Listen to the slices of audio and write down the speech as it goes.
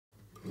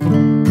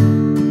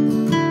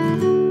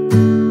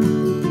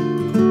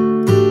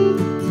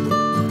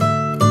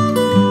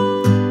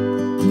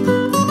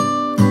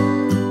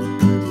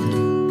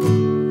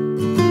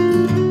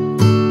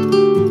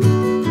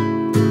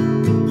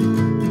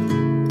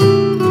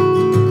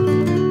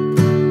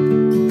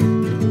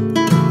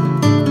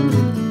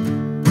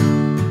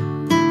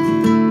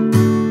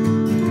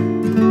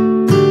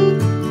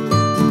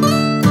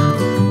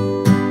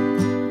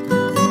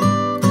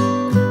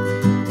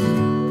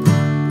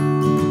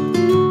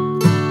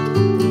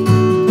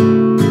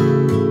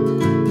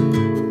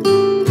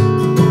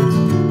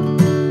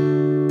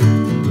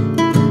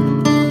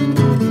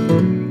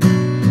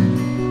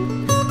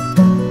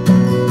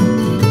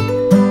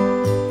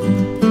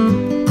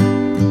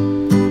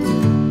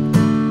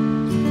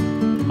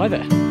Hi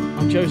there,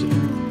 I'm Joseph,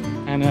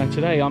 and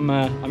today I'm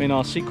in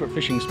our secret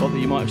fishing spot that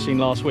you might have seen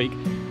last week,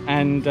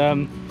 and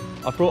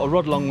I brought a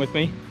rod along with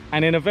me,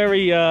 and in a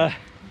very I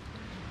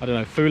don't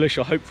know, foolish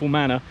or hopeful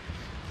manner,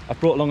 I've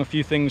brought along a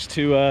few things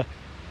to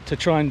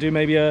try and do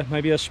maybe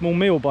a small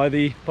meal by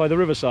the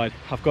riverside.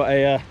 I've got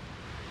a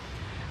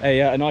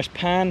nice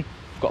pan,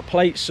 I've got a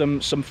plate, some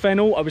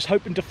fennel. I was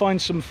hoping to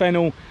find some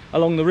fennel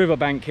along the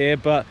riverbank here,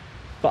 but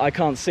I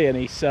can't see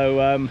any,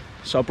 so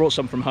so I brought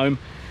some from home,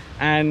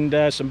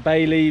 and some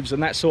bay leaves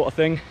and that sort of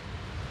thing.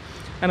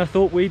 And I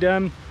thought we'd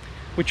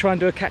try and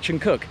do a catch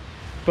and cook,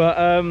 but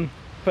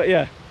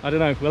yeah, I don't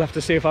know. We'll have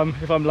to see if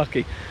I'm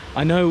lucky.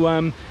 I know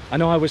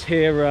I was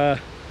here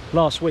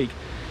last week,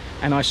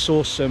 and I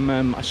saw some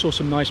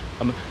nice.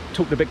 I'm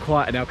talking a bit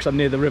quieter now because I'm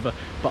near the river,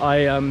 but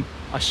I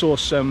saw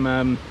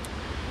some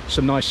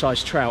nice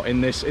sized trout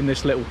in this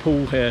little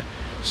pool here.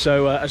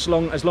 So as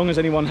long as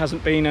anyone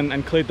hasn't been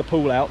and cleared the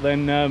pool out,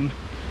 then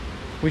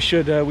we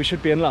should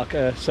be in luck.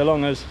 So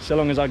long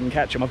as I can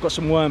catch them. I've got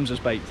some worms as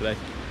bait today.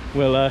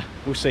 We'll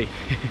see.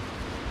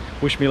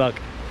 Wish me luck.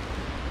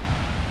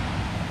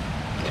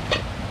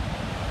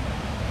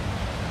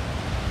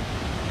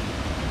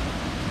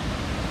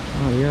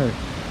 Oh yeah,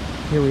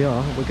 here we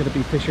are. We're going to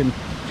be fishing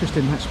just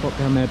in that spot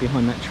down there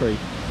behind that tree,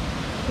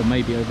 or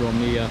maybe over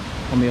on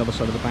the other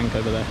side of the bank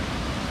over there.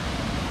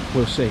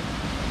 We'll see.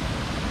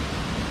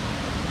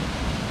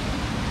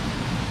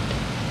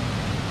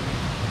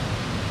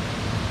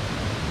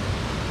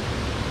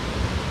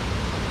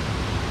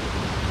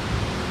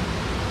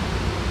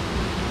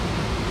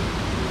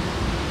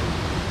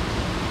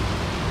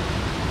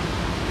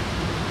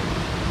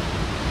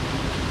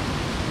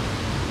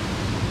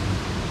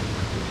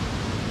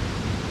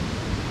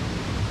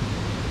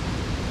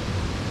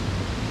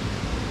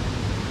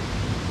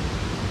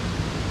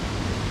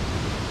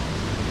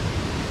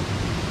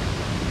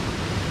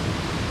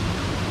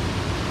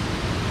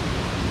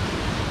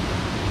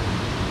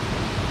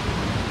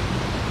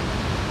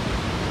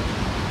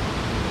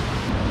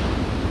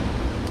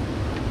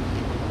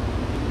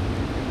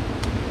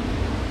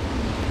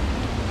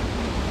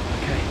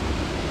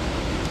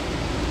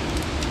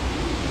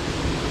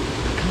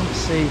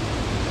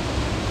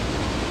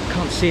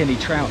 Can't see any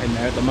trout in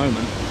there at the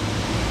moment,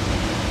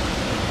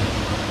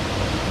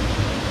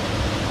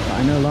 but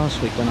I know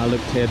last week when I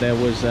looked here there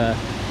was well,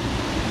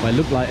 it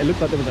looked like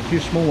there was a few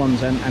small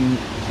ones and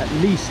at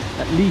least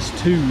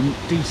two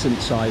decent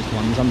sized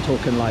ones. I'm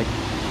talking like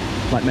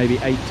maybe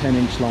 8-10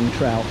 inch long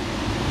trout.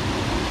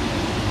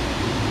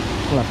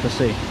 We'll have to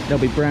see.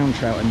 There'll be brown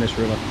trout in this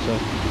river, so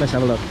let's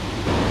have a look.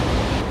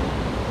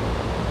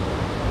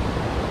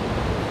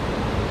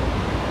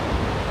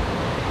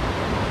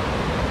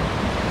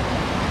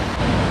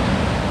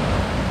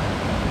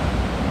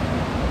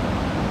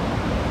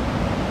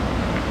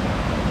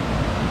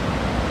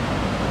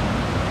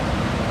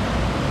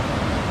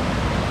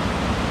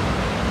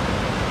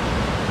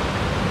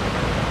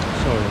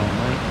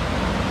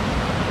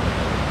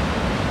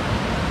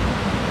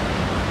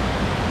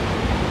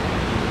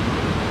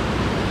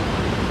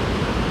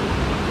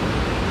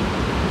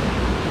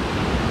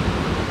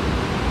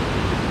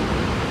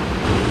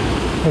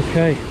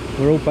 Okay,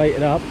 we're all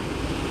baited up.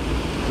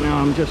 Now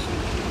I'm just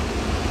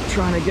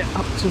trying to get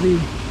up to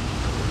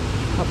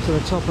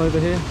the top over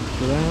here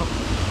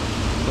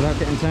without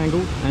getting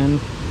tangled, and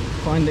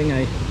finding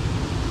a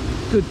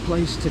good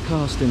place to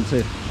cast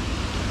into.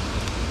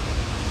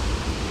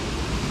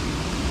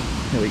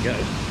 Here we go.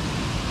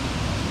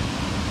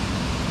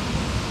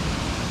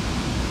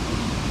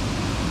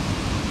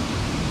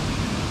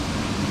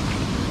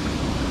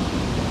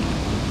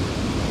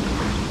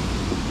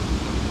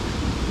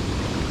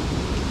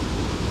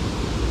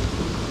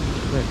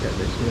 Look at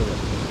this river,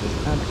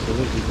 it's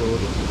absolutely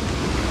gorgeous.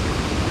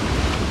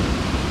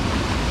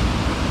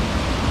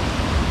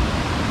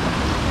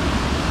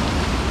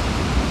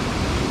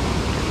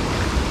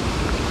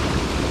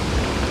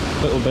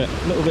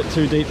 Little bit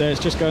too deep there,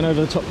 it's just going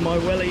over the top of my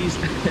wellies.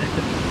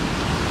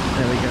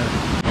 There we go.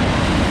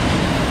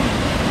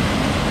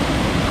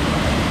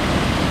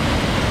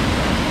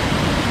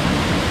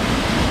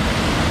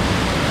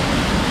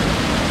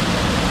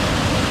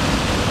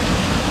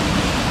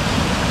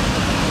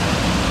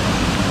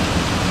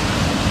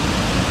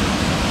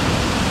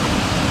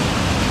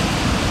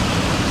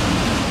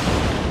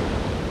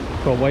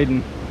 Well,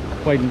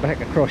 wading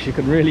back across, you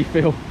could really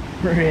feel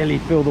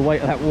the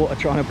weight of that water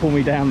trying to pull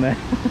me down there.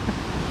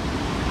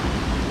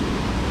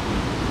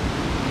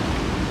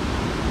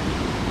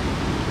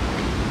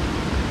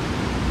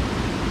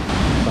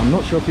 So I'm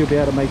not sure if you'll be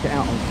able to make it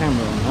out on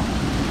camera or not,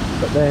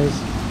 but there's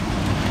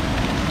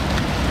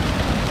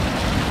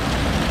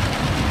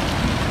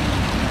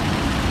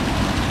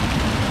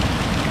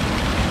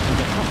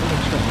a couple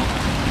of trout.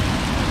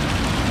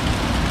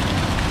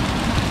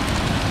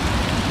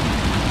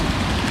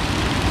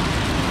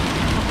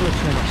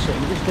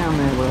 Sitting just down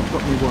there where I've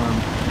got my worm.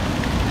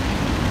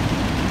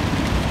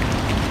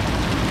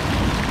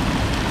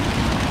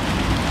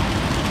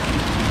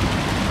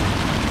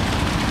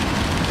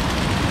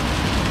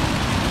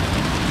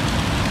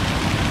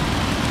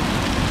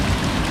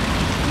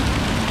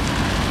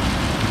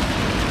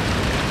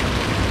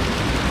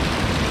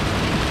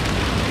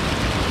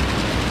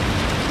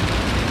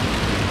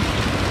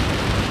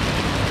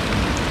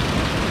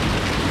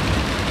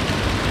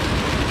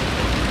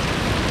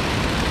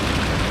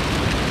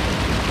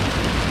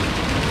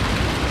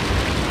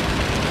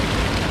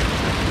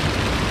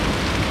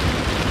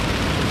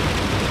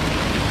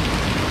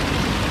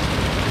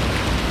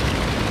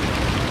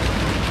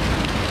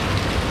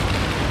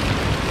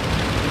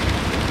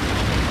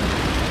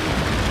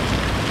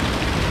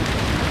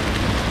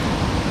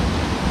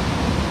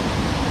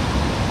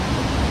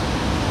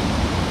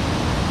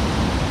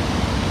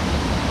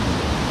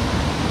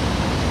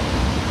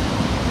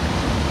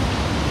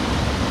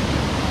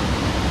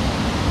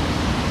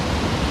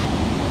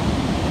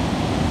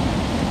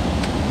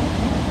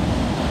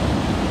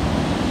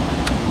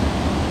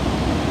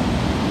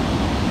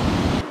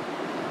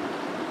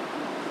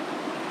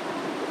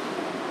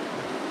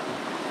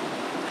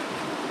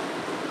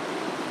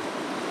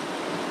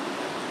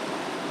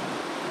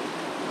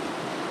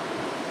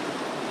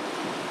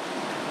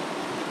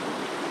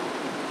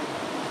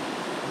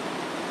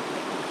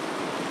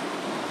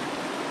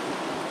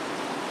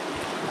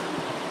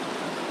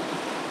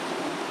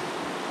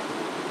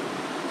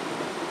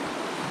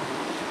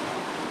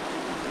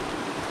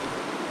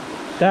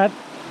 Dad,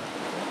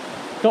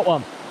 got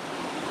one.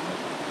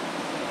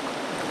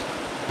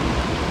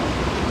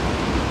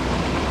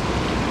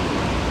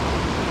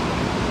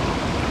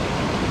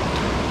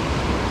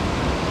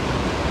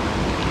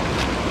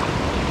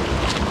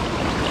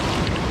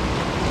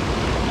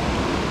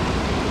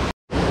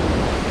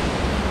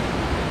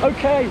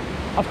 Okay,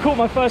 I've caught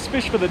my first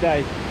fish for the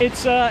day.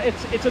 It's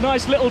a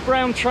nice little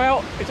brown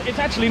trout. It's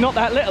actually not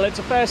that little, it's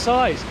a fair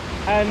size.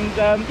 And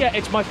yeah,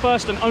 it's my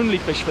first and only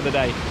fish for the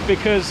day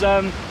because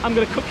I'm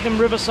going to cook him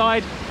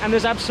riverside and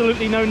there's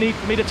absolutely no need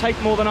for me to take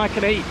more than I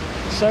can eat.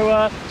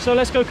 So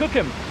let's go cook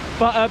him.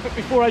 But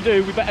before I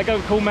do, we better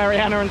go call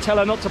Mariana and tell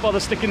her not to bother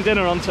sticking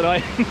dinner on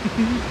tonight.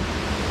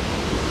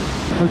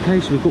 Okay,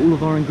 so we've got all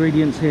of our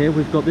ingredients here.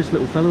 We've got this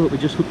little fellow that we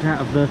just hooked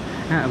out of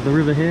the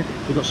river here.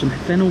 We've got some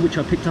fennel, which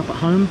I picked up at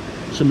home,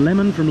 some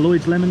lemon from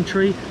Lloyd's lemon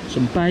tree,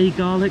 some bay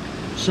garlic,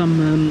 some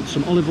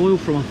olive oil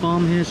from our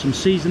farm here, some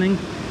seasoning,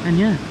 and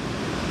yeah,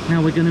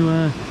 now we're going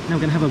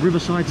to have a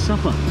riverside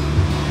supper.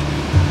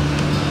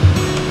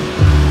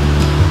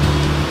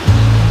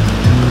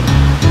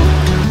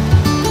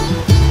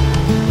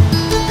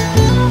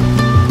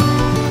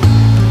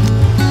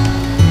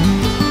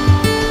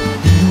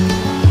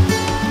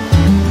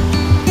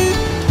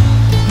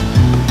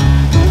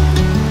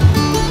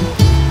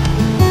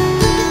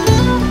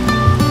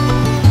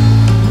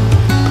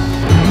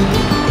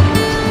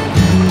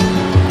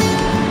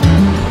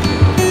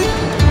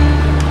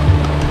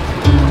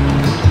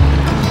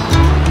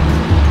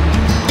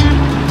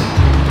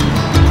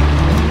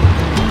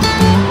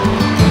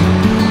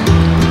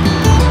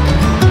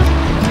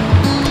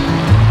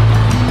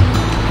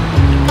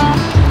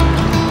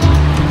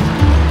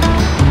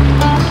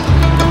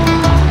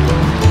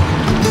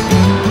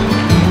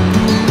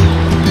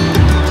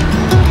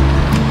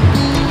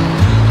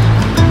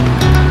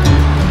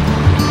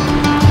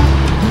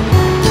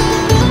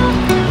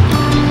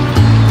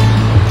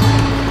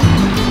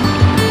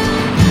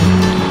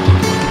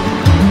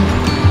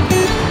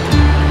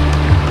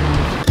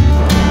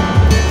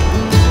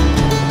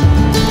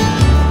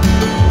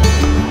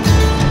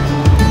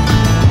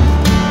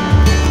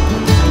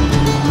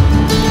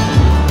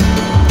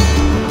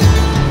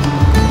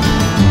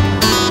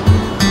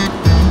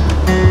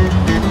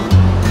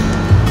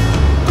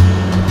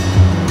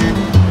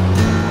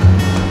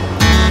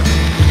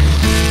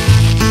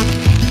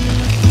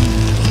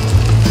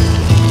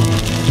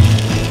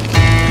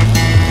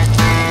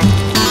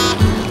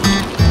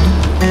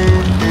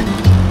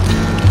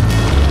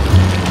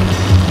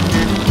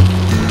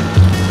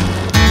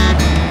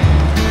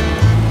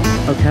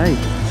 Okay,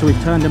 so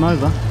we've turned him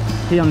over.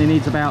 He only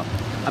needs about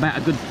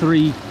a good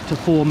 3 to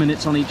 4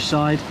 minutes on each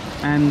side,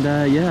 and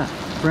yeah,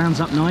 browns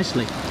up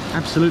nicely.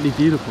 Absolutely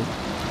beautiful.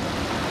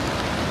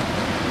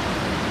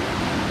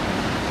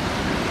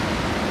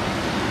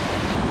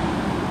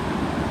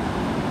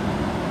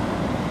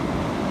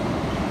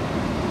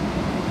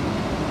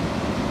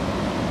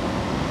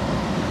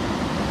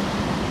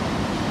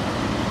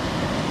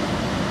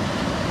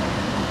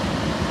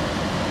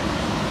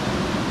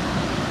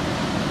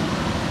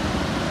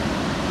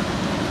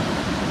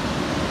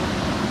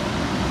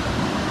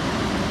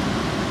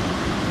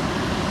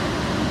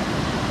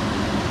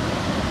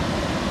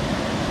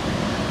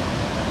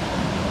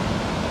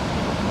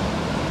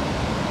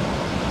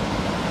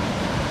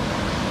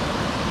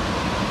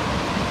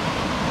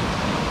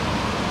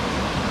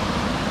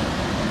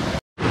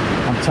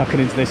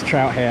 Tucking into this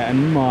trout here,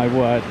 and my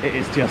word, it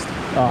is just,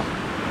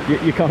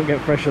 you can't get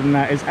fresher than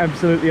that. It's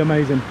absolutely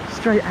amazing.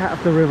 Straight out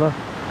of the river,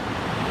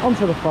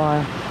 onto the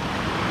fire,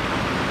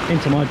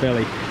 into my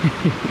belly.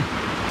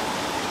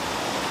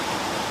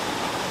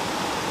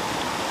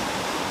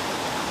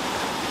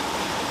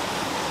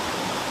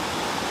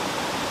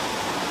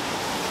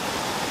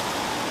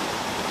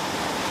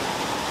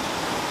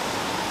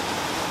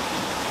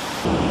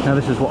 Now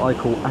this is what I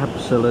call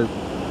absolute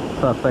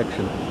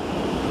perfection.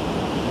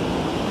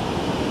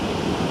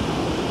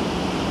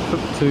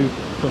 Cooked to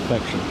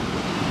perfection.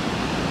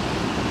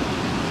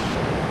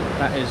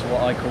 That is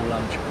what I call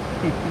lunch.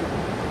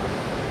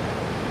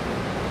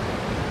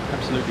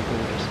 Absolutely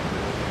gorgeous.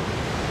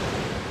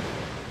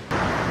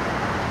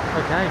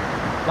 Okay,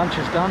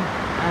 lunch is done,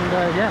 and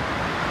yeah,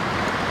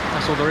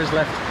 that's all there is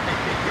left.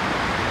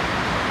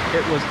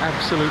 It was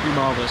absolutely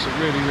marvellous. It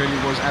really, really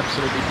was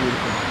absolutely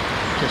beautiful.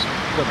 Just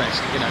the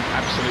best, you know,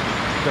 absolutely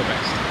the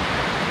best.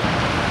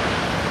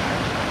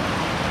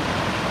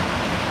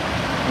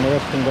 And the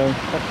rest can go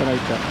back to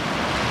nature.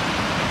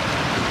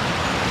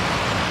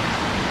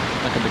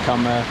 That can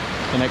become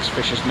the next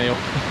fish's meal.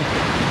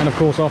 And of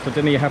course, after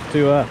dinner, you have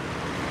to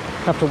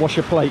wash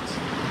your plates.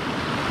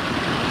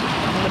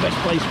 And the best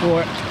place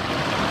for it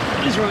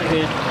is right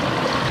here.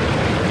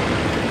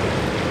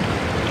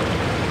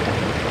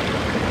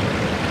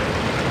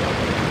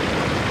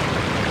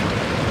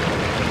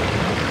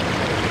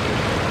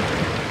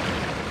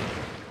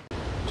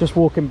 Just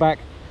walking back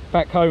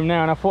home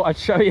now, and I thought I'd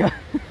show you.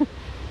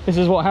 This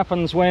is what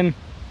happens when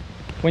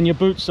your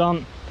boots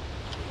aren't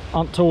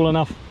tall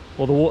enough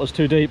or the water's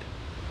too deep.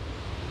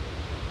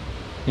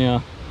 Yeah,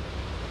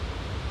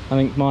 I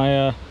think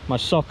my my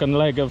sock and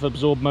leg have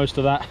absorbed most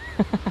of that.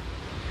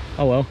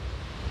 Oh well,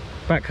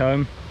 back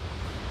home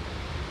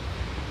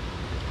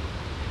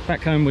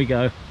we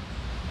go.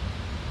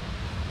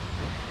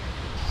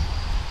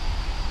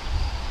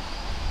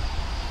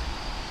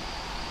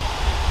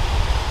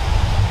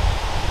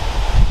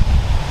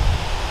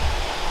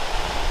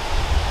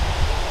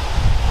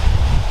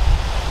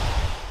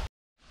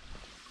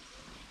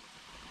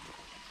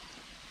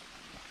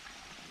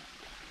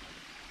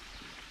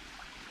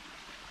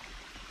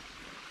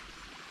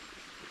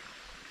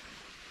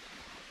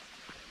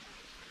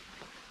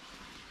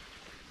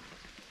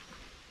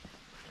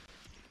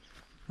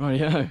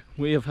 Rightio,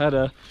 we have had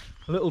a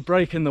little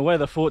break in the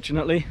weather,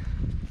 fortunately,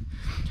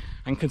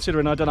 and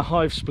considering I'd done a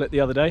hive split the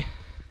other day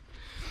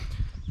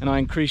and I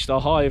increased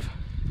our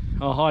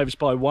hives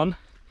by 1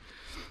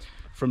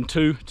 from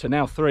 2 to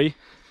now 3, I'm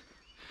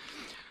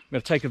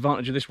going to take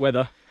advantage of this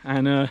weather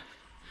and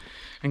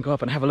go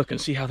up and have a look and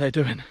see how they're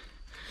doing.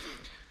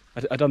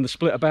 I done the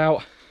split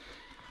about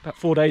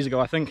 4 days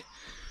ago, I think,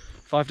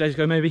 5 days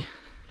ago maybe.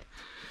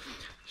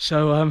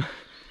 So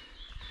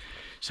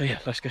yeah,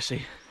 let's go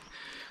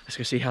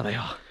see how they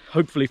are.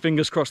 Hopefully,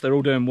 fingers crossed, they're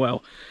all doing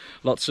well.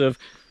 Lots of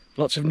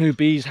new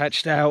bees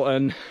hatched out,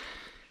 and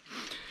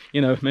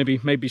you know,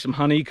 maybe some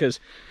honey, because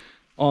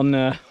on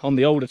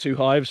the older 2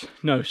 hives,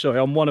 no, sorry,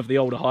 on one of the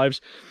older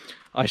hives,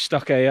 I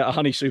stuck a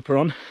honey super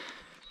on,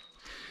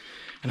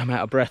 and I'm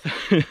out of breath.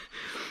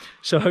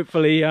 So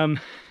hopefully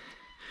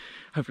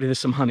there's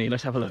some honey.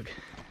 Let's have a look.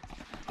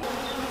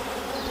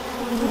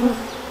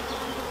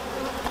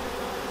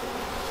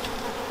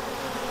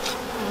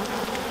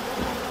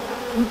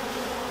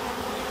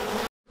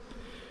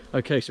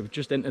 Okay, so we've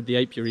just entered the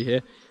apiary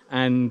here,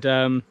 and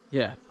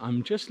yeah,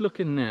 I'm just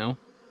looking now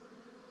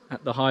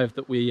at the hive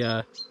that we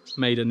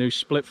made a new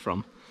split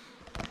from,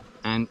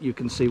 and you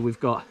can see we've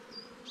got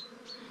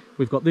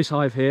this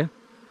hive here.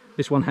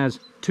 This one has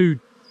 2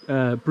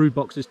 brood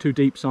boxes, 2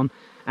 deeps on,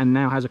 and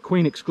now has a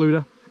queen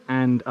excluder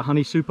and a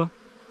honey super.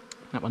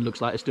 That one looks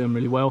like it's doing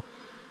really well.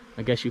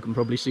 I guess you can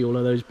probably see all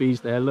of those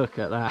bees there. Look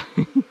at that.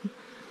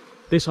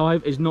 This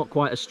hive is not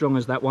quite as strong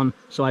as that one,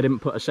 so I didn't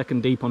put a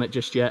second deep on it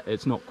just yet.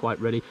 It's not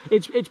quite ready.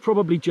 It's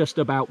probably just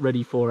about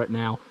ready for it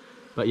now.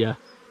 But yeah,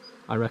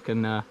 I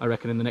reckon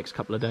in the next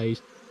couple of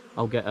days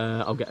I'll get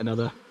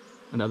another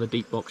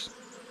deep box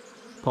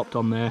popped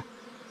on there.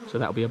 So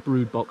that'll be a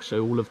brood box.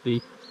 So all of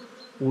the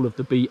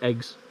bee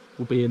eggs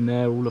will be in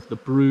there. All of the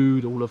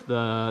brood, all of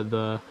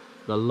the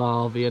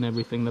larvae and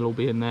everything, they'll all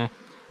be in there.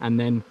 And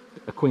then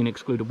a queen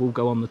excluder will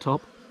go on the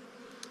top,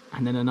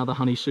 and then another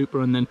honey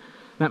super, and then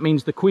that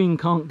means the queen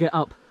can't get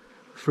up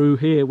through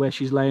here where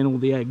she's laying all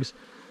the eggs,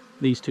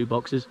 these 2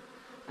 boxes,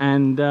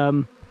 and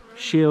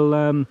she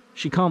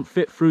can't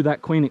fit through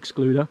that queen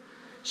excluder,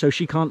 so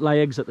she can't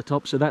lay eggs at the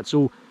top. So that's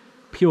all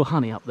pure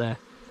honey up there.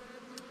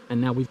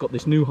 And now we've got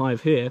this new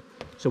hive here,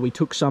 so we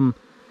took some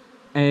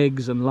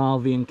eggs and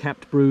larvae and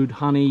capped brood,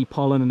 honey,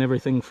 pollen and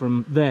everything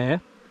from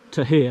there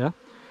to here,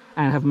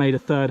 and have made a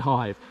 3rd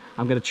hive.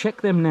 I'm going to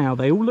check them now.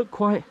 They all look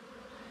quite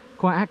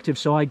active,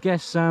 so I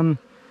guess a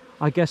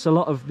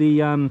lot of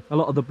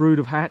the brood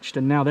have hatched,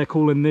 and now they're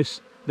calling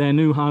this their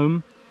new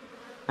home.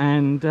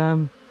 And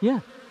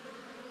yeah,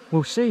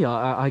 we'll see.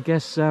 I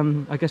guess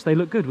they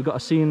look good. We've got to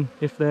see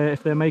if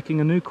they're making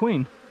a new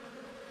queen.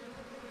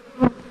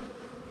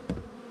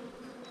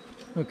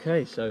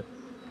 Okay, so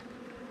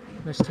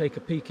let's take a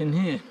peek in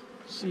here,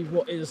 see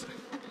what is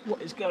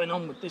going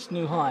on with this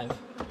new hive.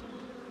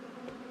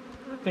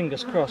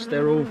 Fingers crossed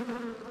they're all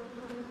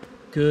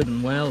good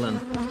and well and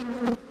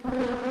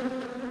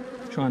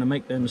trying to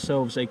make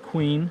themselves a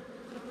queen.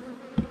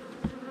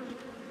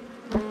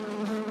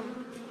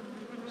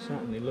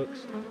 Certainly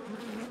looks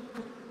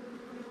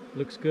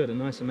good. A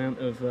nice amount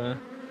of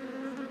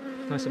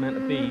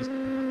bees.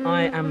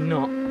 I am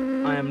not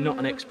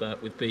an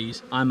expert with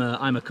bees. I'm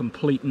a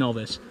complete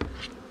novice.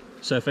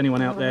 So if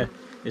anyone out there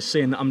is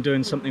seeing that I'm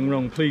doing something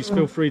wrong, please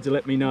feel free to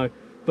let me know.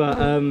 But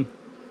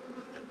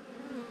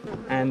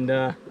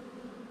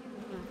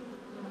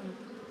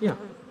yeah,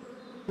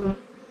 we're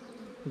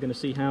going to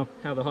see how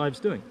the hive's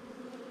doing.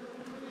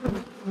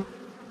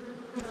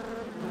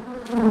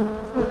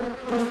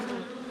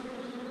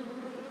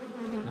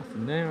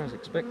 Nothing there as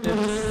expected.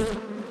 Nothing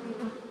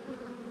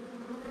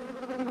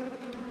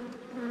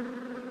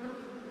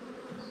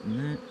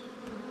there.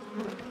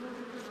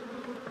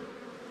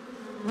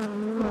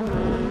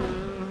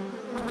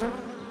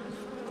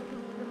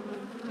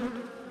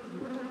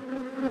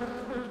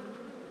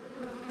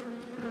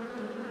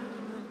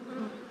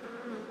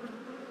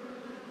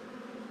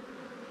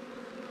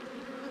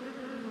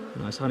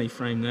 Nice honey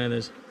frame there.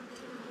 There's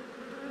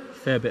a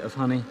fair bit of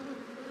honey.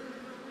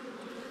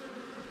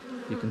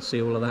 You can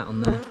see all of that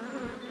on there.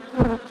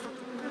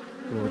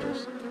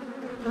 Gorgeous.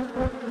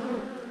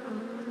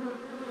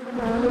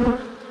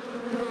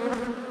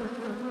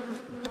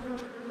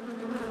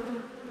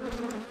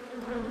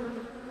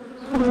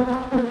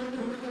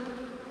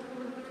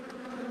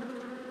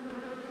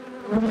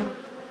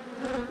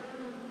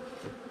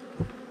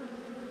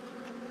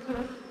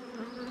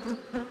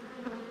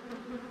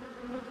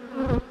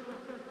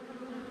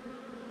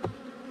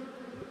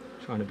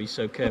 trying to be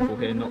so careful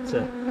here not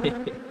to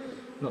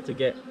not to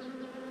get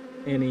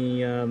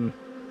any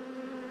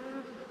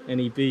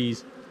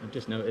bees. I've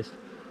just noticed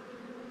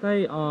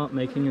they are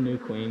making a new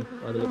queen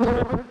by the looks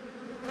of it,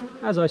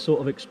 as I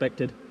sort of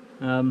expected.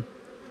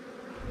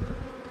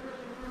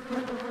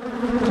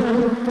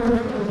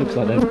 Looks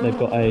like they've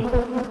got a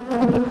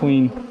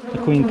queen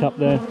cup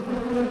there.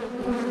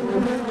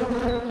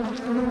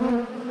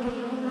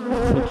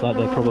 Looks like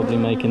they're probably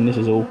making, this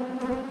is all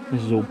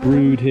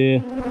brood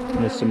here, and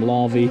there's some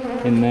larvae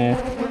in there.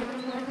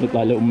 Look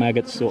like little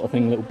maggots sort of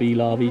thing, little bee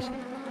larvae.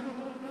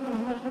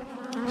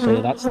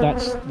 So that's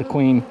the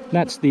queen.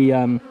 That's the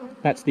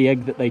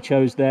egg that they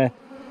chose there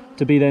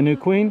to be their new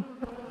queen.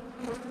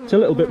 It's a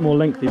little bit more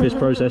lengthy, this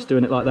process,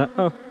 doing it like that.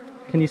 Oh,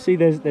 can you see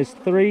there's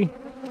three?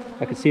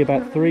 I can see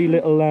about three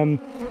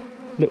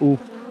little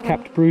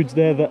capped broods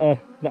there that are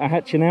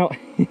hatching out.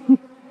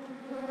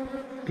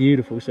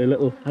 Beautiful. So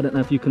little, I don't know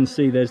if you can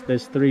see, there's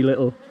three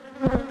little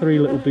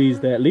bees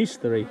there, at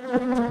least three.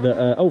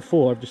 That oh,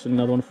 four. I've just seen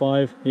another one,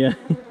 5. Yeah,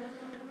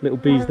 little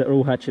bees that are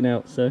all hatching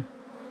out. So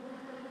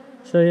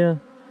yeah,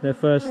 their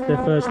first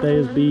day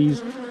as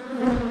bees.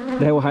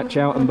 They will hatch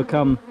out and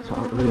become. So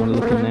I really want to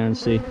look in there and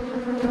see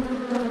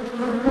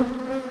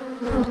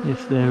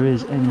if there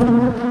is any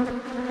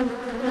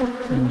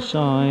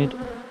inside.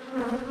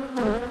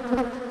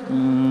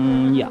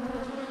 Yeah.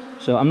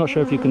 So I'm not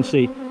sure if you can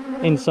see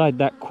inside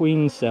that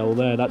queen cell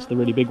there. That's the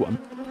really big one.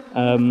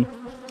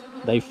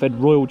 They've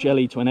fed royal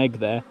jelly to an egg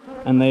there,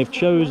 and they've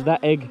chose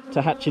that egg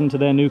to hatch into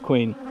their new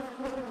queen.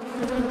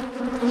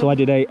 So I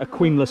did a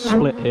queenless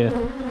split here.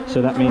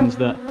 So that means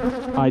that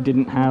I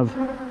didn't have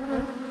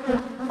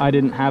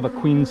a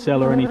queen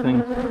cell or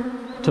anything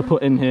to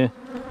put in here.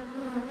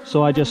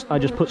 So I just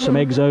put some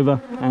eggs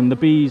over, and the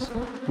bees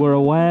were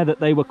aware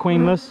that they were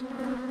queenless,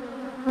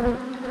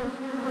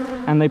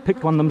 and they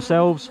picked one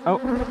themselves. Oh,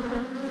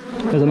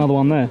 there's another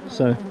one there.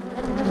 So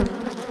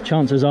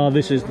chances are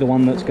this is the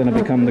one that's going to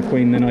become the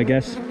queen then, I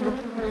guess.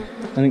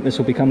 I think this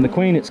will become the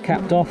queen. It's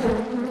capped off.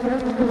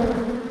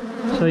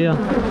 So yeah,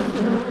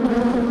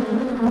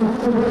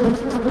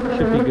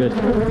 should be good.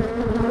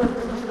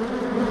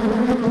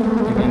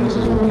 Again, this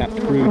is all capped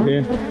brood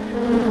here.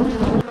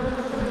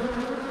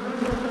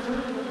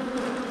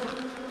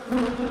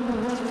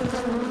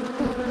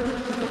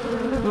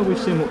 Well, we've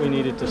seen what we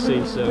needed to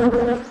see, so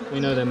we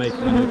know they're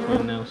making a new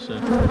queen now, so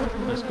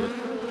that's good.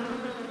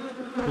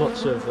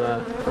 Lots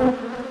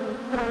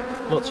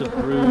of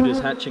brood is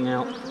hatching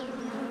out.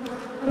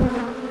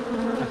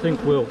 I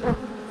think we'll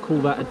call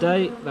that a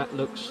day. That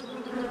looks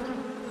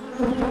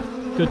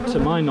good to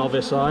my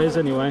novice eyes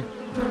anyway.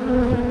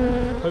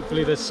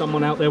 Hopefully there's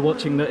someone out there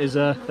watching that is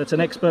that's an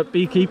expert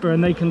beekeeper,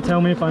 and they can tell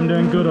me if I'm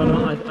doing good or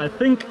not. I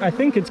think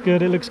it's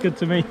good. It looks good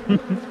to me.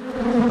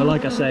 But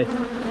like I say,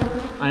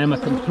 I am a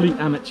complete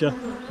amateur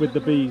with the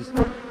bees,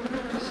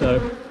 so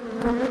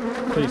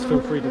please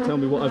feel free to tell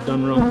me what I've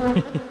done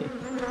wrong.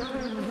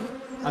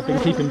 I've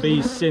been keeping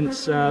bees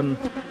since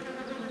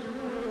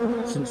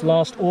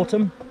last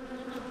autumn,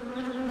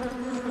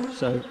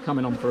 so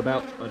coming on for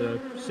about, I don't know,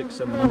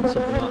 6-7 months,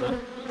 something like that.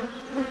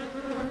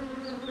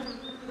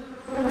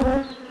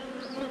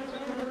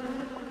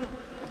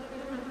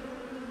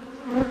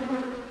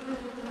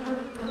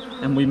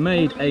 And we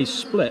made a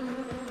split,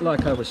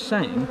 like I was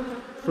saying,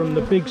 from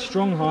the big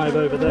strong hive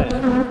over there,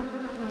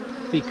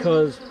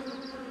 because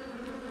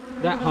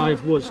that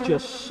hive was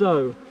just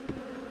so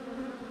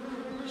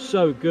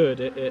good.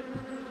 It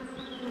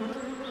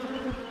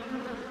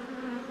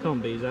come on,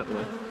 bees, out the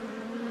way.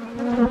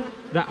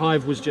 That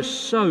hive was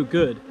just so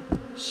good,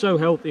 so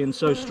healthy and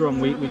so strong.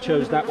 We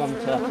chose that one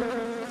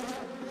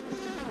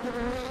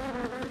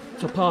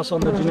to pass on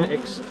the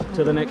genetics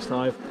to the next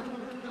hive.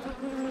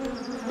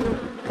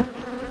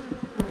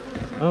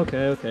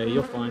 Okay,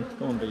 you're fine.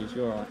 Come on, bees,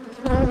 you're alright.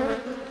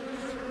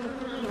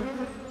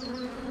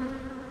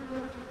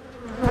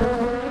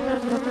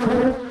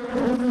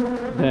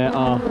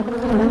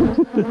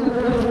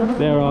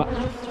 There are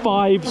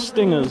 5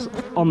 stingers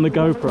on the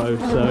GoPro,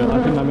 so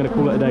I think I'm going to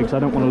call it a day because I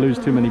don't want to lose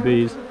too many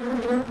bees.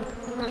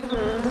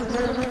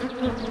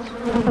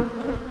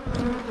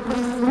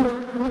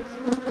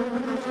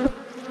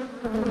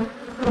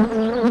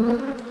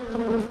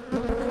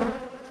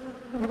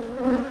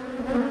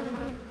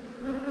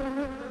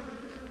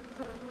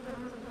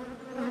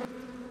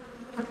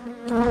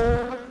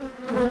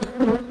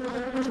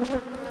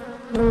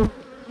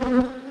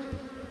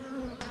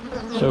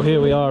 So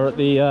here we are at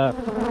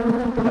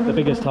the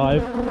biggest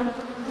hive.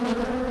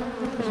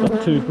 It's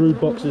got 2 brood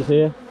boxes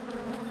here,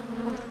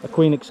 a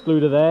queen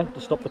excluder there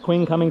to stop the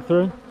queen coming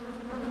through,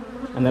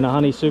 and then a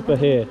honey super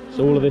here.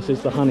 So all of this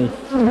is the honey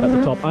at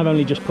the top. I've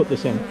only just put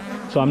this in,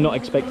 so I'm not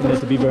expecting there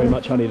to be very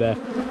much honey there.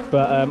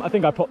 But I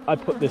think I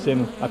put this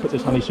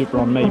honey super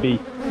on maybe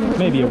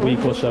a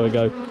week or so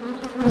ago.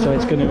 So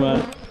it's going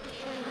to.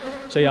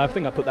 So yeah, I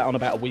think I put that on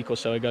about a week or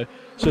so ago.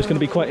 So it's going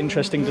to be quite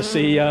interesting to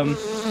see.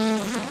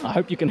 I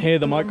hope you can hear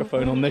the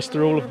microphone on this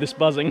through all of this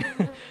buzzing.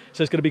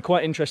 So it's going to be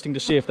quite interesting to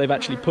see if they've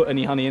actually put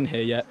any honey in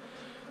here yet.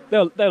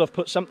 they'll have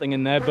put something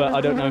in there, but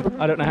I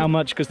don't know how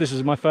much, because this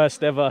is my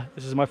first ever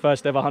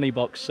honey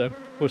box, so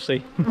we'll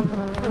see.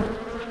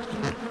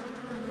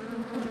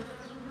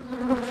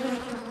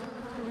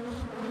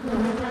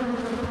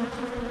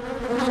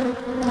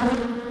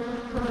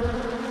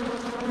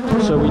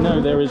 So we know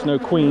there is no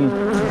queen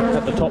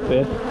at the top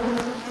here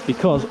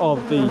because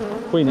of the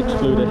queen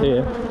excluder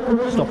here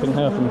stopping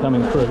her from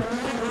coming through.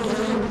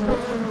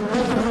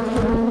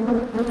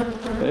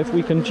 But if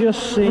we can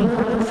just see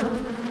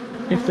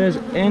if there's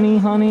any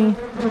honey,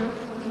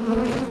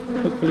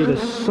 hopefully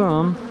there's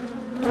some.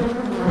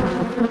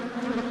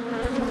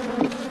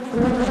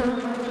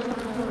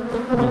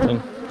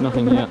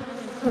 Nothing yet.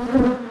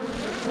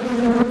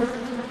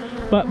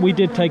 But we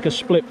did take a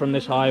split from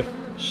this hive,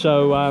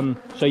 so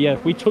yeah,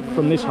 we took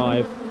from this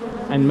hive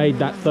and made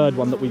that third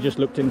one that we just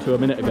looked into a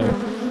minute ago.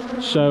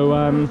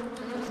 So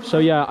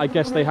yeah, I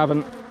guess they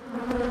haven't,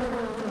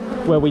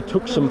 where we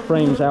took some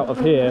frames out of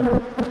here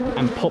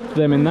and popped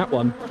them in that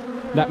one,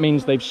 that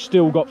means they've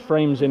still got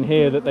frames in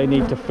here that they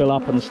need to fill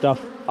up and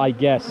stuff, I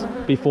guess,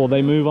 before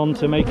they move on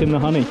to making the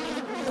honey.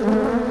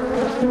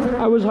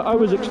 I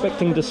was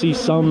expecting to see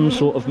some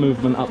sort of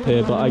movement up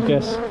here, but I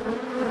guess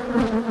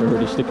they're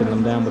really sticking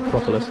them down with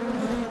propolis.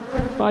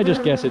 But I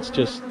just guess it's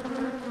just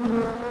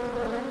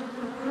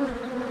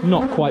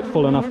not quite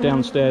full enough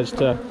downstairs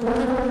to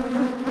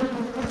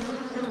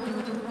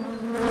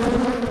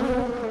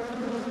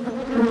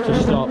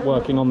start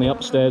working on the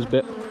upstairs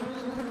bit.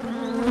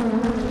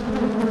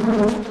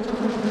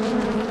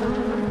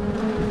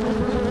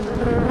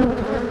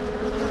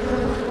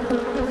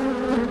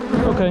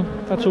 Okay,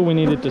 that's all we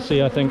needed to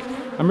see, I think.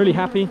 I'm really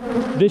happy.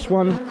 This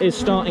one is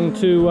starting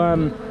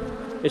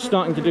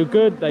to do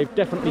good. They've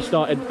definitely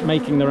started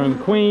making their own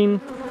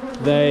queen.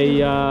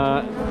 They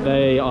are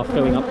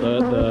filling up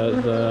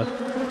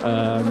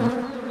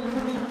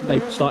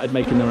they've started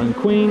making their own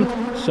queen.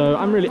 So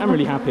I'm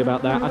really happy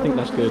about that. I think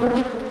that's good.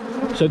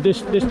 So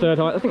this third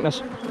hive, I think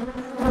that's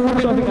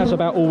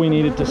about all we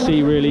needed to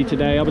see really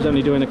today. I was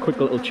only doing a quick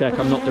little check.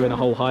 I'm not doing a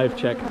whole hive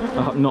check,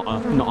 not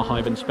a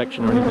hive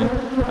inspection or anything.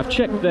 I've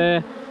checked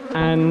there,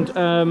 and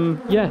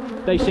yeah,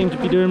 they seem to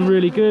be doing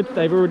really good.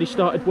 They've already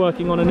started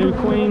working on a new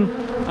queen.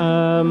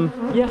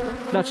 Yeah,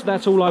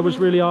 that's all I was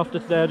really after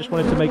today. I just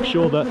wanted to make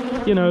sure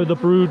that, you know, the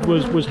brood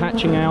was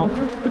hatching out,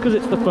 because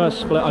it's the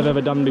first split I've ever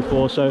done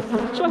before. So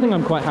I think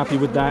I'm quite happy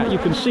with that. You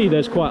can see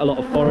there's quite a lot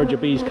of forager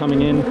bees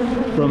coming in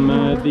from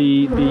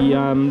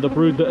the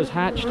brood that has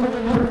hatched.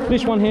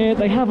 This one here,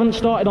 they haven't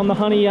started on the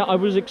honey yet. I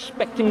was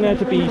expecting there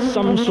to be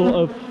some sort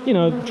of, you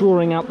know,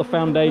 drawing out the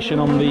foundation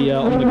on the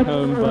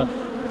comb,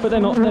 but they're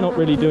not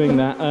really doing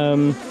that.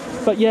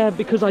 But yeah,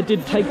 because I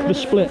did take the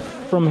split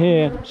from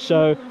here,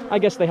 so I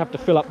guess they have to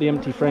fill up the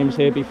empty frames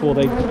here before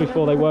they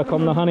work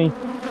on the honey.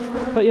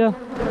 But yeah,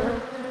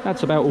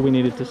 that's about all we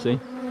needed to see.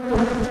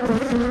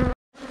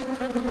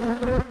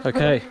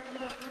 Okay,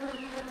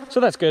 so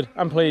that's good.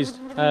 I'm pleased.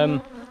 They're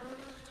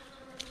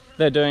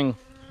doing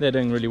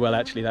really well,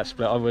 actually. That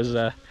split,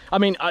 I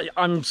mean,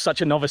 I'm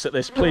such a novice at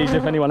this. Please,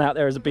 if anyone out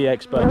there is a bee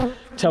expert,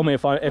 tell me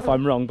if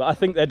I'm wrong. But I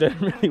think they're doing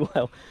really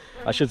well.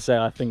 I should say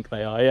I think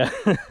they are. Yeah,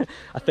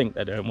 I think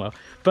they're doing well.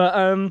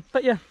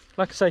 But yeah,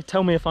 like I say,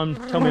 tell me if I'm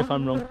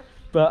wrong.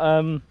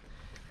 But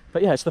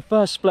yeah, it's the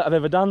first split I've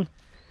ever done.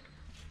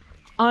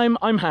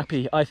 I'm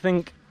happy. I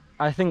think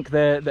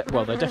they're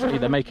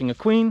definitely making a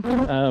queen.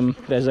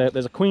 There's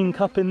a queen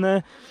cup in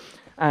there,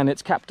 and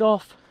it's capped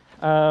off.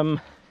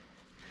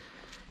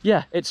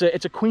 Yeah, it's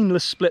a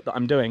queenless split that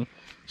I'm doing.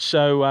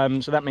 So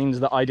so that means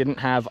that I didn't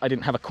have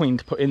a queen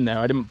to put in there.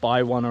 I didn't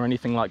buy one or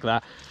anything like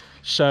that.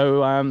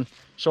 So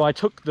so I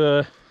took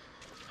the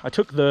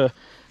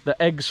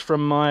eggs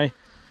from my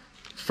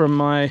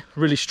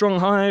really strong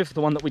hive,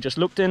 the one that we just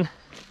looked in,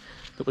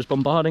 that was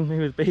bombarding me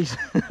with bees,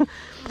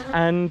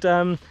 and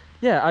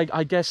yeah,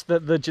 I guess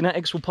that the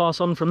genetics will pass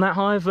on from that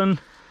hive, and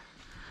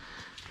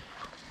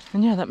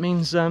yeah, that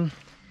means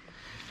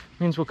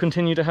we'll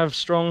continue to have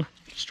strong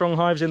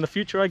hives in the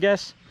future, I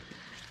guess.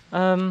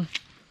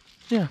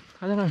 Yeah,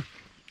 I don't know,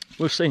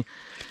 we'll see.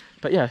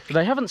 But yeah,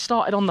 they haven't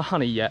started on the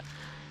honey yet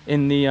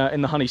in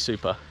the honey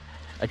super.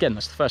 Again,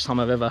 that's the first time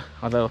I've ever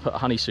put a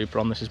honey super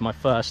on. This is my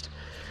first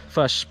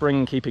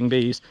spring keeping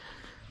bees.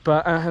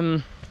 But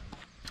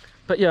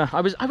yeah,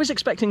 I was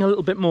expecting a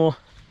little bit more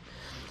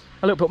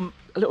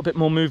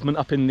movement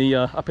up in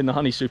the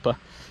honey super.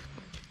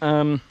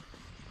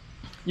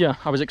 Yeah,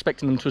 I was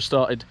expecting them to have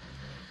started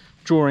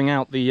drawing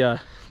out the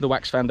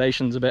wax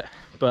foundations a bit,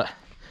 but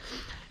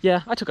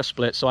yeah, I took a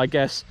split, so I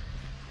guess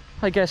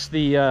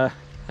the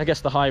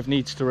hive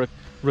needs to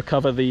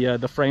recover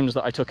the frames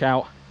that I took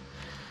out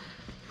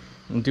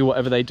and do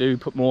whatever they do,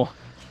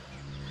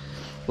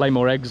 lay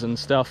more eggs and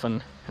stuff,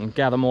 and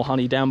gather more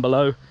honey down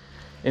below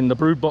in the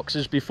brood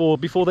boxes before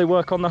they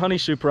work on the honey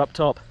super up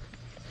top.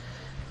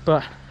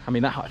 But I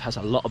mean, that hive has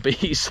a lot of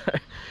bees,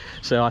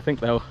 so I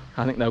think they'll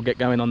get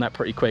going on that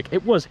pretty quick.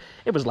 It was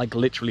like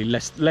literally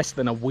less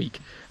than a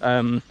week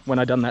when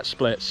I done that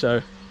split.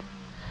 So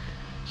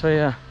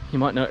yeah, you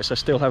might notice I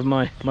still have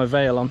my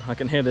veil on. I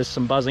can hear there's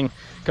some buzzing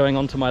going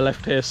on to my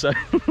left here, so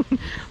I'm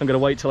going to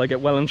wait till I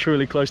get well and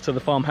truly close to the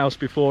farmhouse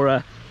before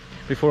I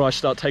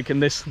start taking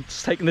this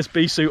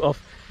bee suit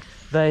off.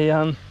 They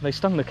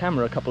stung the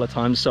camera a couple of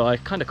times, so I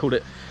kind of called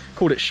it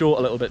short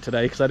a little bit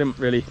today, because I didn't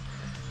really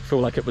feel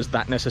like it was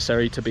that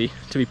necessary to be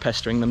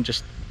pestering them,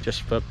 just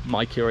for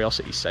my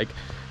curiosity's sake.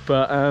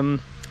 But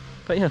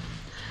yeah,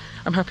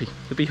 I'm happy.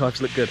 The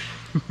beehives look good.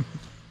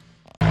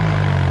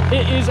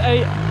 It is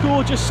a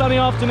gorgeous sunny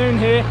afternoon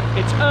here.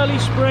 It's early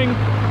spring.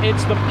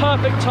 It's the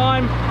perfect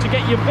time to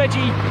get your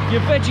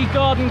veggie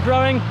garden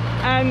growing.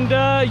 And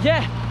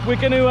yeah, we're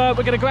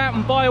gonna go out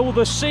and buy all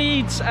the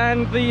seeds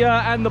and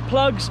the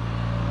plugs,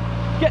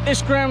 get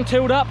this ground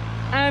tilled up,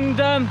 and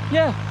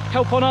yeah,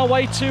 help on our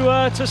way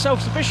to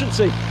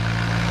self-sufficiency.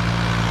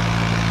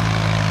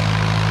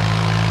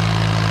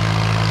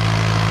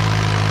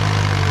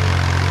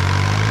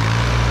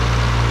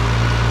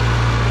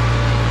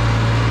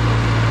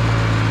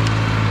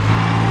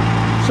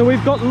 So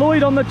we've got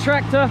Lloyd on the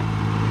tractor.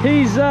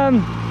 He's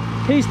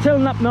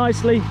tilling up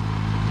nicely.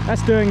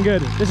 That's doing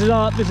good. This is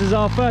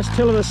our first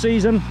till of the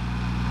season,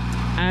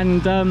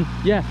 and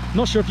yeah,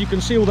 not sure if you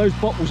can see all those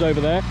bottles over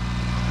there.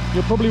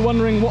 You're probably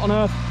wondering what on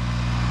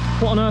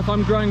earth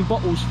I'm growing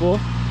bottles for.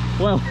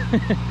 Well,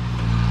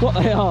 what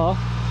they are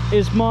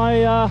is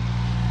my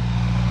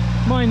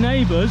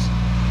neighbours.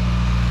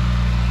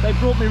 They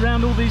brought me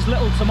around all these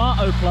little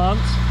tomato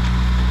plants.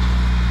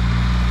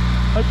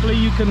 Hopefully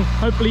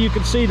you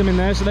can see them in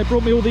there. So they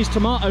brought me all these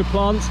tomato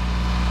plants,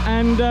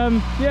 and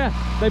yeah,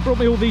 they brought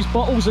me all these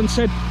bottles and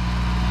said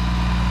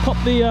pop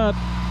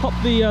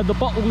the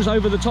bottles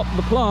over the top of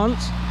the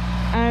plants,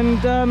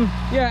 and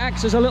yeah,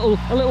 acts as a little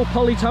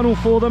polytunnel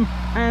for them,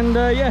 and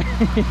yeah,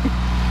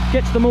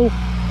 gets them all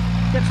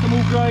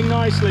growing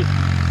nicely.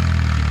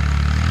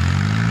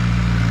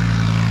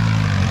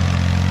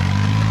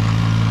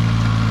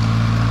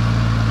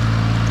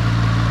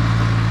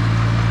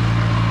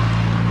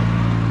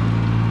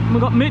 We've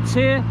got Mitz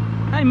here.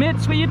 Hey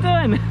Mitz, what are you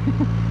doing?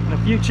 And a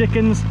few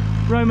chickens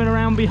roaming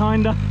around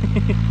behind her.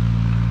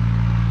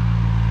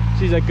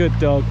 She's a good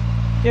dog.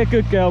 Yeah,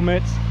 good girl,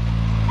 Mitz.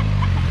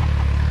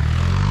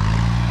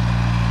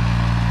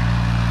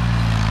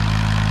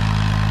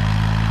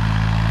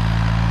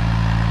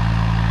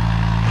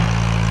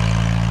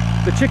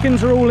 The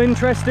chickens are all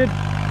interested.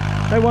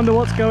 They wonder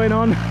what's going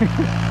on.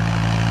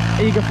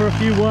 Eager for a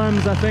few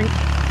worms, I think.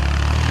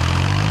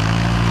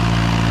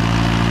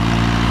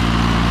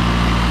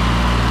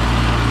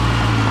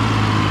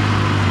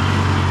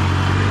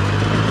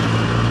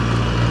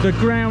 The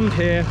ground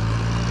here,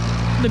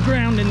 the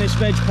ground in this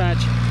veg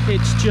patch,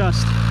 it's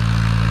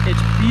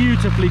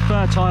beautifully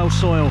fertile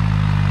soil.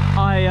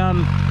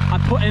 I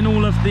put in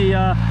all of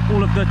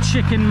the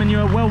chicken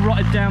manure, well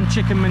rotted down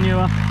chicken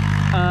manure,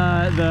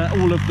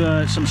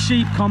 some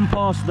sheep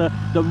compost, the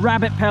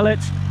rabbit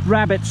pellets.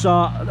 Rabbits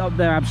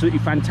they're absolutely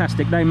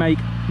fantastic. They make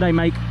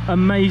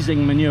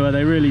amazing manure.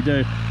 They really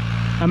do.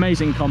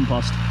 Amazing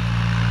compost.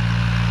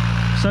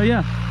 So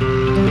yeah,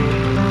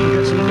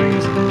 get some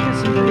things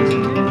in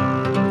here.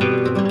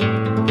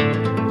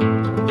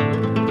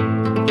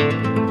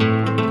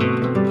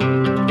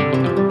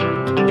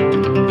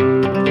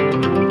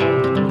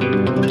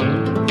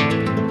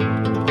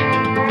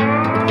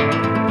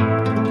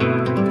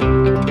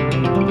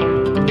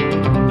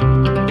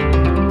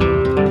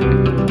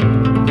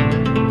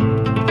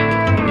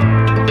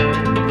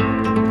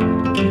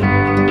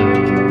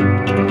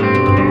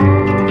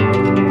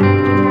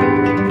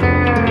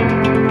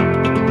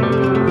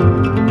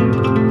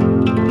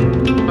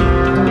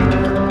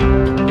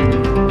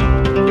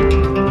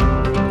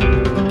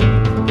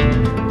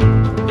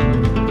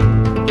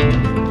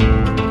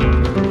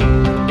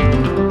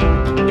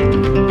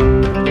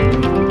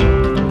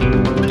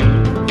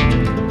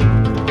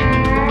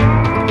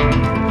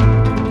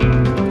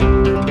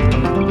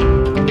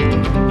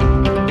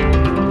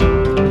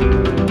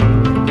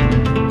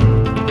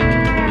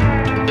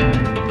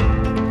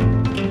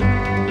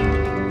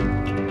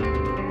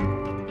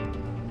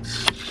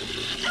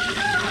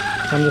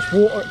 I'm just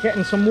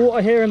getting some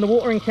water here in the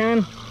watering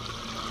can,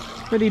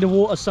 ready to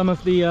water some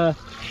of the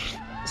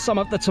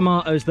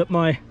tomatoes that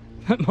my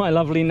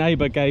lovely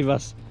neighbour gave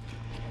us.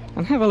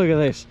 And have a look at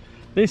this.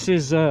 This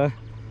is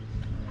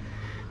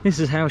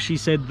how she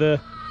said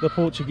the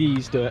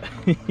Portuguese do it.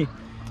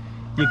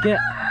 you get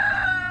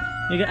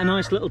a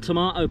nice little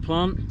tomato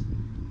plant,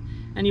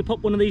 and you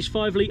pop one of these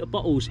 5-litre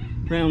bottles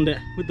round it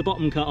with the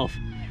bottom cut off.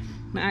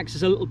 And it acts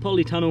as a little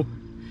polytunnel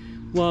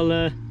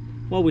while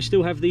we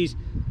still have these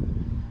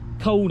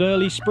cold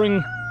early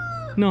spring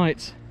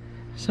nights.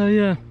 So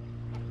yeah.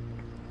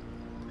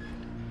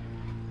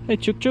 Hey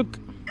Chuk Chuk,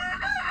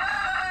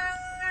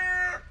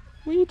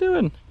 what are you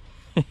doing?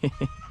 You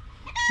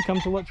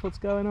come to watch what's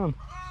going on.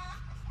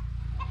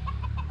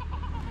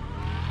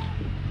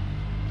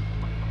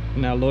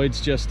 Now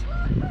Lloyd's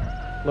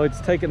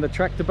taking the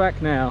tractor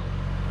back now.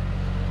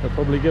 He'll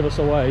probably give us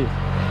a wave.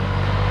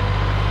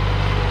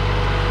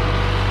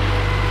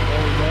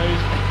 There he goes,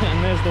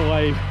 and there's the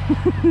wave.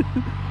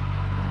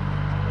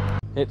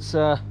 It's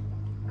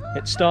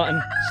starting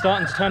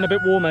to turn a bit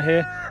warmer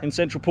here in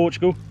central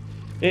Portugal.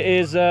 It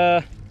is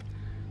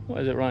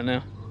what is it right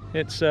now?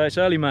 It's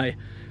early May.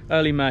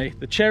 Early May.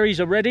 The cherries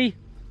are ready.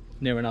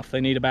 Near enough.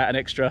 They need about an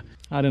extra,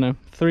 I don't know,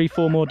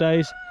 3-4 more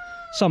days.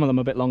 Some of them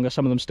a bit longer.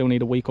 Some of them still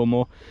need a week or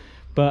more.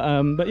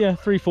 But yeah,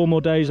 3-4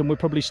 more days, and we'll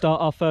probably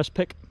start our first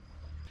pick.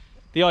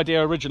 The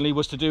idea originally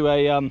was to do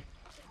a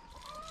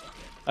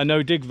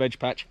no-dig veg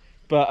patch,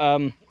 but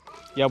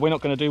yeah, we're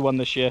not going to do one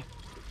this year.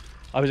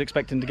 I was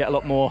expecting to get a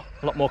lot more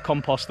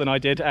compost than I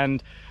did,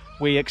 and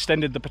we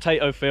extended the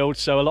potato field,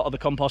 so a lot of the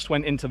compost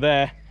went into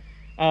there.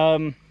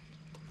 So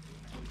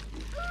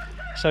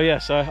yeah,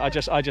 so I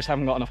just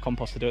haven't got enough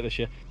compost to do it this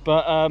year.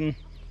 But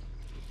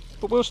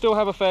we'll still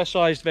have a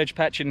fair-sized veg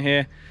patch in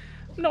here.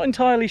 I'm not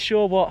entirely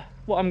sure what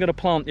I'm going to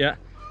plant yet.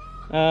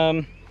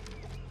 I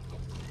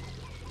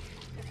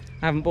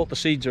haven't bought the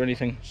seeds or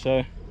anything, so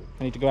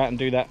I need to go out and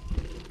do that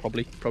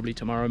probably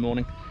tomorrow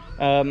morning.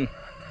 But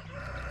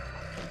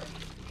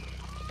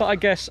I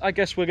guess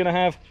we're going to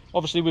have,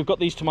 obviously we've got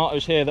these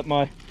tomatoes here that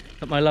my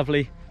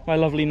lovely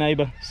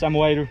neighbour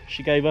Samuel,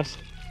 she gave us,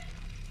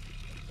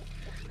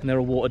 and they're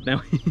all watered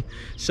now.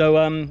 So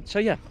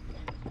yeah,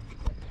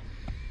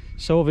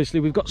 so obviously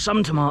we've got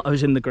some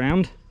tomatoes in the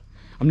ground.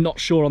 I'm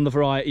not sure on the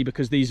variety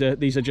because these are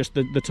just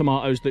the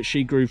tomatoes that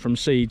she grew from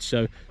seeds,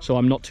 so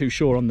I'm not too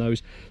sure on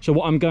those. So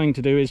what I'm going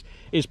to do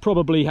is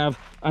probably have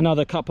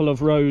another couple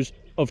of rows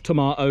of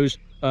tomatoes,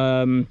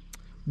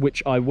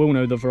 which I will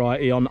know the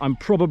variety on. I'm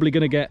probably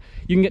going to get,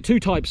 you can get two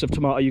types of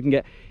tomato. You can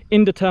get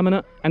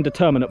indeterminate and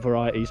determinate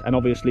varieties, and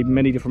obviously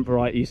many different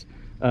varieties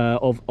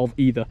of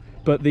either.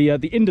 But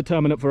the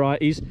indeterminate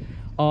varieties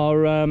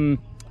are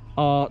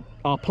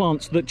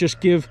plants that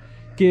just give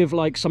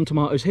like some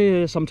tomatoes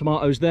here, some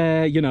tomatoes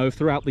there, you know,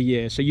 throughout the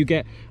year. So you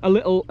get a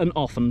little and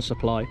often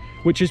supply,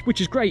 which is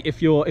great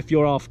if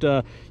you're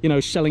after, you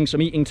know, selling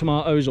some eating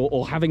tomatoes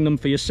or having them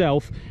for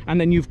yourself,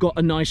 and then you've got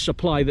a nice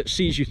supply that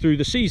sees you through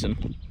the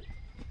season.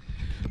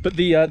 But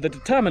the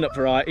determinate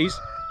varieties,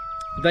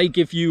 they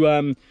give you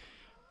a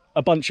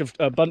bunch of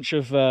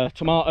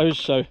tomatoes,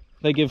 so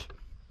they give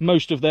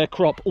most of their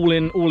crop all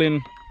in.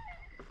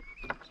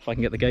 If I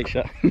can get the gate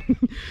shut.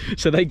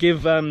 So they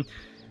give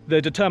the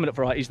determinate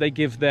varieties, they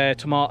give their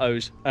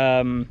tomatoes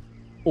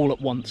all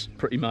at once,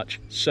 pretty much.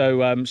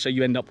 So so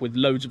you end up with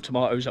loads of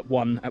tomatoes at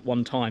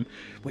one time,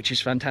 which is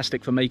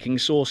fantastic for making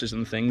sauces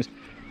and things.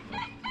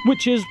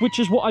 Which is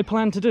what I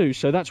plan to do.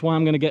 So that's why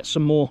I'm going to get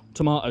some more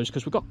tomatoes,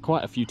 because we've got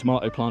quite a few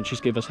tomato plants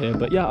she's give us here.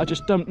 But yeah, I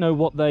just don't know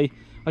what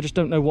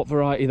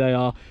variety they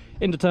are.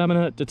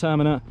 Indeterminate,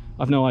 determinate,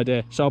 I've no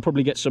idea. So I'll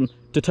probably get some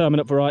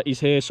determinate varieties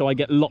here, so I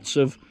get lots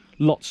of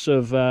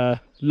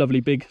lovely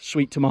big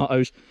sweet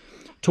tomatoes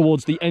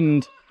towards the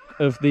end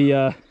of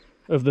the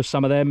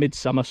summer there,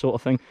 midsummer sort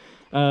of thing.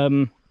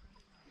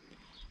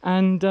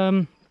 And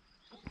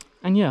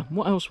yeah,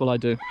 what else will I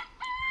do?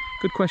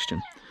 Good question.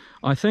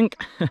 I think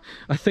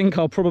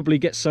I'll probably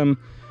get some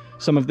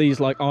of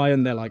these like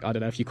iron. They're like, I don't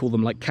know if you call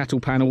them like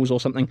cattle panels or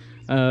something.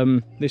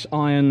 This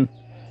iron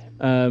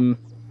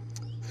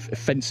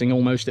fencing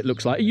almost, it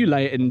looks like. You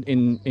lay it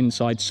in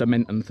inside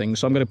cement and things.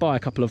 So I'm going to buy a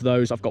couple of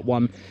those. I've got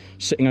one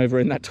sitting over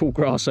in that tall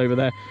grass over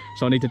there,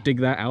 so I need to dig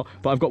that out.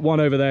 But I've got one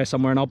over there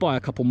somewhere, and I'll buy a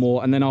couple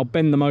more, and then I'll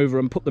bend them over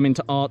and put them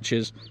into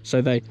arches.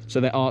 So they're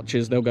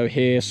arches. They'll go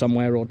here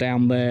somewhere or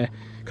down there,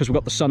 because we've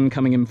got the sun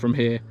coming in from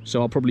here.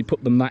 So I'll probably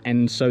put them that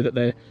end so that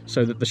the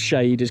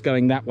shade is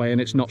going that way and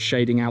it's not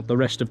shading out the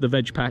rest of the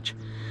veg patch.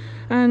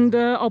 And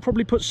I'll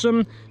probably put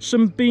some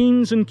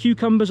beans and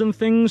cucumbers and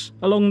things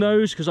along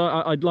those, because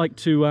I'd like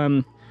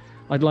to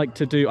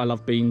do, I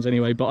love beans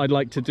anyway, but I'd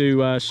like to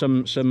do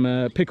some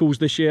pickles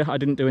this year. I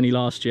didn't do any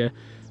last year,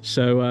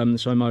 so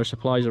so my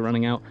supplies are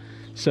running out.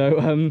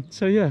 So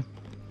so yeah.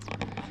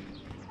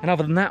 And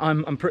other than that,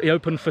 I'm pretty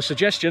open for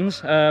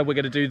suggestions. We're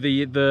going to do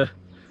the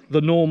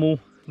normal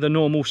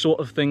sort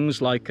of things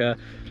like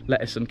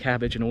lettuce and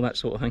cabbage and all that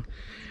sort of thing.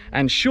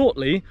 And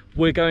shortly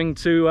we're going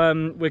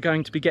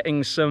to be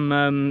getting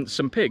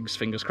some pigs,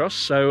 fingers crossed.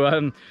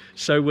 So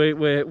so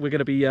we're going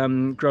to be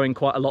growing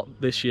quite a lot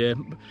this year,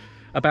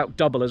 about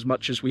double as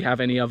much as we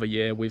have any other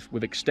year. We've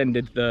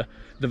extended the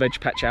veg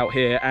patch out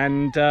here,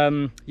 and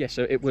yeah,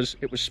 so it was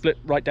split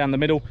right down the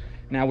middle.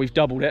 Now we've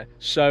doubled it,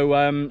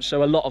 so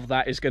so a lot of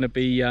that is going to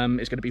be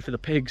for the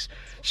pigs,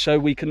 so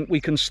we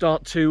can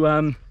start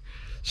to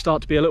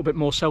be a little bit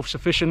more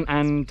self-sufficient,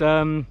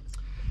 and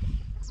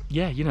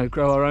yeah, you know,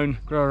 grow our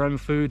own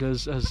food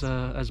as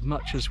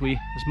much as we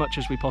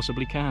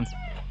possibly can.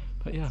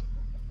 But yeah,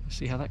 let's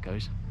see how that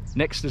goes.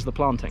 Next is the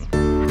planting.